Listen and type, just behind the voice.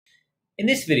In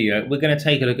this video, we're going to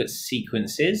take a look at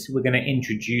sequences, we're going to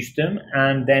introduce them,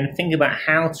 and then think about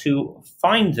how to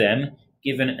find them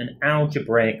given an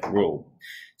algebraic rule.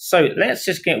 So let's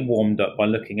just get warmed up by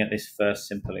looking at this first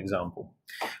simple example.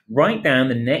 Write down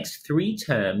the next three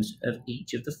terms of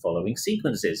each of the following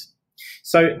sequences.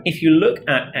 So if you look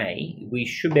at A, we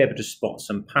should be able to spot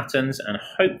some patterns, and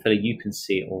hopefully you can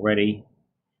see it already.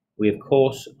 We, of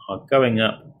course, are going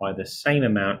up by the same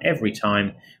amount every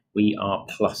time. We are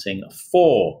plussing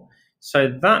 4. So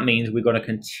that means we've got to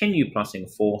continue plussing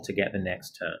 4 to get the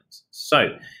next terms.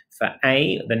 So for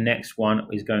A, the next one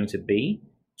is going to be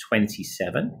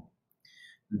 27.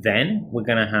 Then we're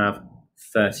going to have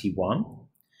 31.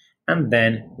 And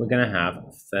then we're going to have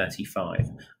 35.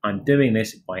 I'm doing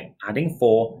this by adding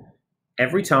 4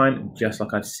 every time, just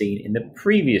like I've seen in the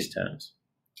previous terms.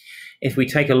 If we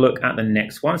take a look at the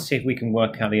next one, see if we can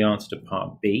work out the answer to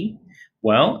part B.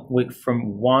 Well,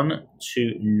 from 1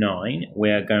 to 9,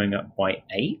 we're going up by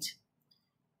 8.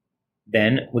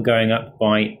 Then we're going up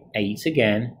by 8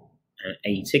 again, and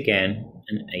 8 again,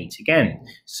 and 8 again.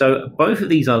 So both of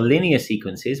these are linear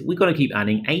sequences. We've got to keep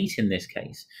adding 8 in this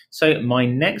case. So my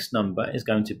next number is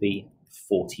going to be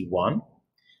 41,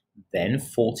 then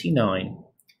 49,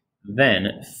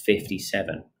 then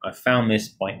 57. I found this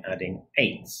by adding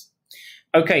 8s.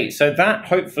 Okay, so that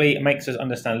hopefully makes us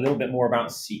understand a little bit more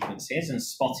about sequences and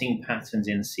spotting patterns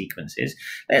in sequences.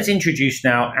 Let's introduce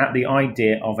now at the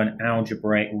idea of an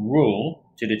algebraic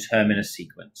rule to determine a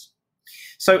sequence.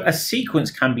 So a sequence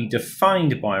can be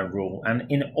defined by a rule, and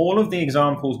in all of the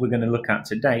examples we're going to look at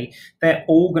today, they're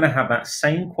all going to have that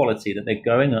same quality, that they're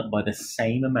going up by the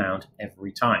same amount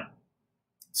every time.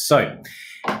 So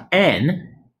n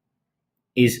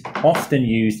is often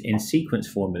used in sequence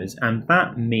formulas, and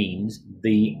that means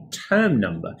the term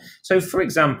number. So for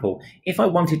example, if I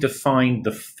wanted to find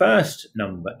the first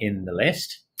number in the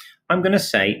list, I'm going to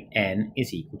say n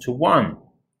is equal to 1.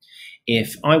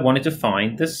 If I wanted to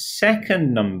find the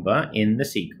second number in the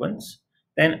sequence,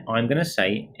 then I'm going to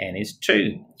say n is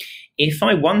 2. If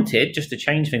I wanted, just to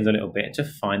change things a little bit, to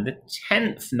find the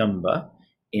 10th number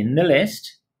in the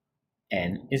list,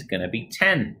 n is going to be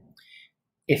 10.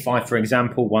 If I, for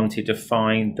example, wanted to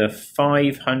find the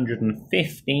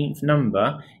 515th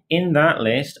number in that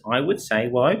list, I would say,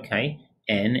 well, okay,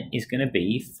 n is going to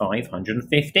be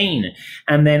 515.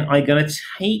 And then I'm going to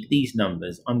take these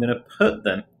numbers, I'm going to put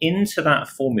them into that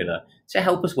formula to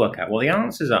help us work out what the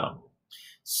answers are.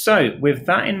 So with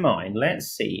that in mind, let's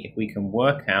see if we can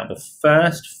work out the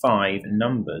first 5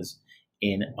 numbers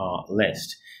in our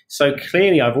list. So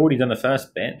clearly, I've already done the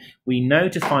first bit. We know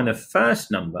to find the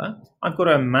first number, I've got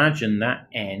to imagine that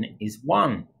n is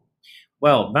 1.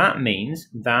 Well, that means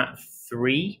that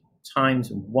 3 times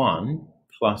 1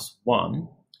 plus 1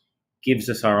 gives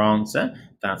us our answer.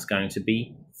 That's going to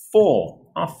be 4.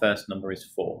 Our first number is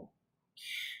 4.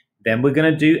 Then we're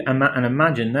going to do and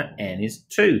imagine that n is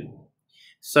 2.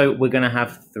 So we're going to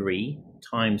have 3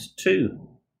 times 2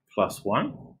 plus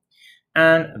 1,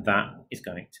 and that is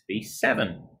going to be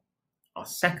 7. Our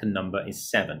second number is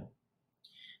 7.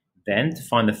 Then to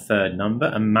find the third number,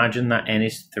 imagine that n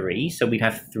is 3. So we'd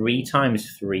have 3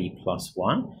 times 3 plus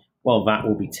 1. Well, that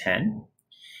will be 10.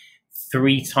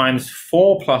 3 times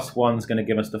 4 plus 1 is going to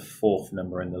give us the fourth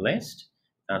number in the list.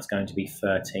 That's going to be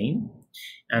 13.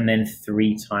 And then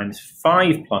 3 times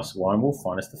 5 plus 1 will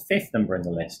find us the fifth number in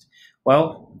the list.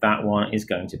 Well, that one is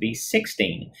going to be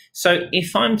 16. So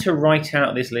if I'm to write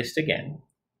out this list again,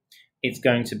 it's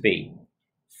going to be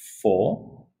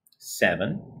 4,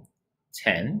 7,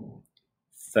 10,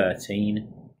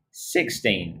 13,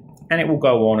 16, and it will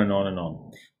go on and on and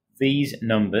on. These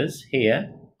numbers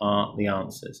here are the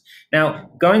answers.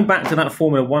 Now, going back to that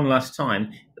formula one last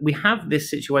time, we have this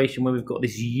situation where we've got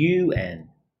this un,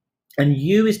 and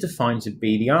u is defined to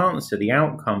be the answer, the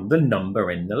outcome, the number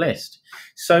in the list.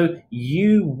 So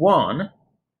u1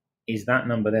 is that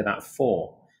number there, that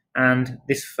 4, and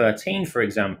this 13, for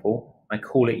example, I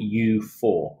call it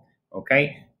u4.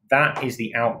 Okay, that is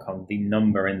the outcome, the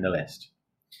number in the list.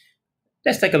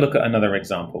 Let's take a look at another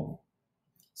example.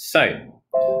 So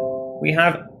we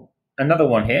have another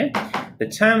one here. The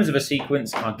terms of a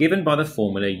sequence are given by the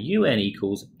formula un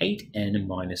equals 8n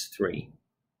minus 3.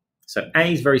 So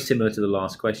A is very similar to the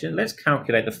last question. Let's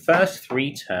calculate the first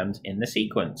 3 terms in the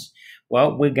sequence.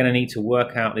 Well, we're going to need to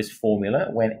work out this formula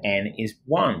when n is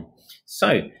 1.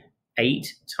 So 8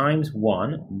 times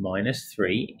 1 minus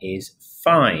 3 is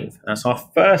 5. That's our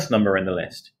first number in the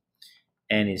list.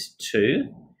 N is 2.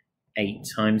 8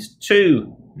 times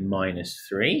 2 minus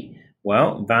 3.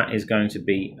 Well, that is going to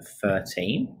be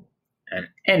 13. And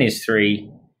n is 3.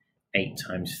 8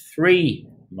 times 3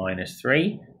 minus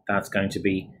 3. That's going to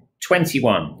be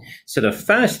 21. So the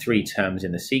first three terms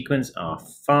in the sequence are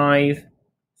 5,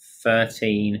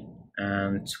 13,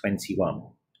 and 21.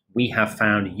 We have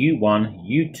found U1,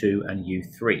 U2, and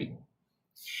U3.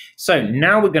 So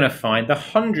now we're going to find the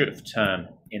 100th term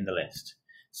in the list.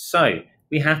 So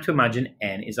we have to imagine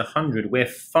n is 100. We're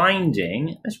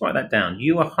finding, let's write that down,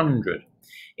 U100.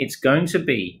 It's going to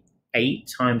be 8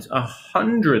 times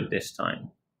 100 this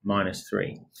time, minus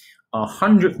 3. Our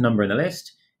 100th number in the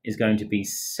list is going to be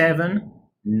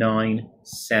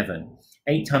 797.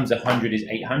 8 times 100 is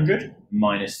 800,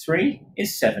 minus 3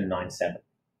 is 797.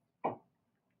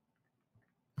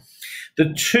 The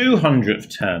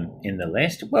 200th term in the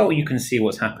list, well, you can see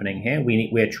what's happening here.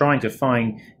 We're trying to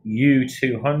find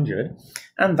U200,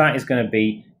 and that is going to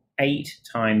be 8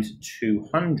 times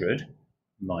 200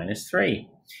 minus 3.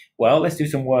 Well, let's do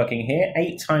some working here.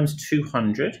 8 times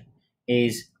 200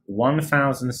 is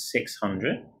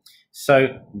 1,600.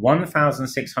 So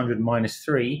 1,600 minus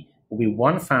 3 will be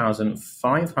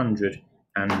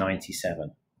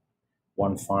 1,597.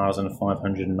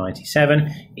 1,597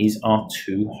 is our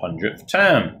 200th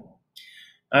term.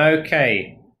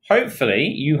 Okay, hopefully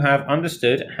you have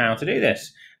understood how to do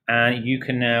this, and you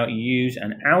can now use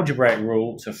an algebraic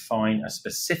rule to find a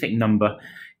specific number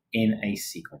in a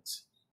sequence.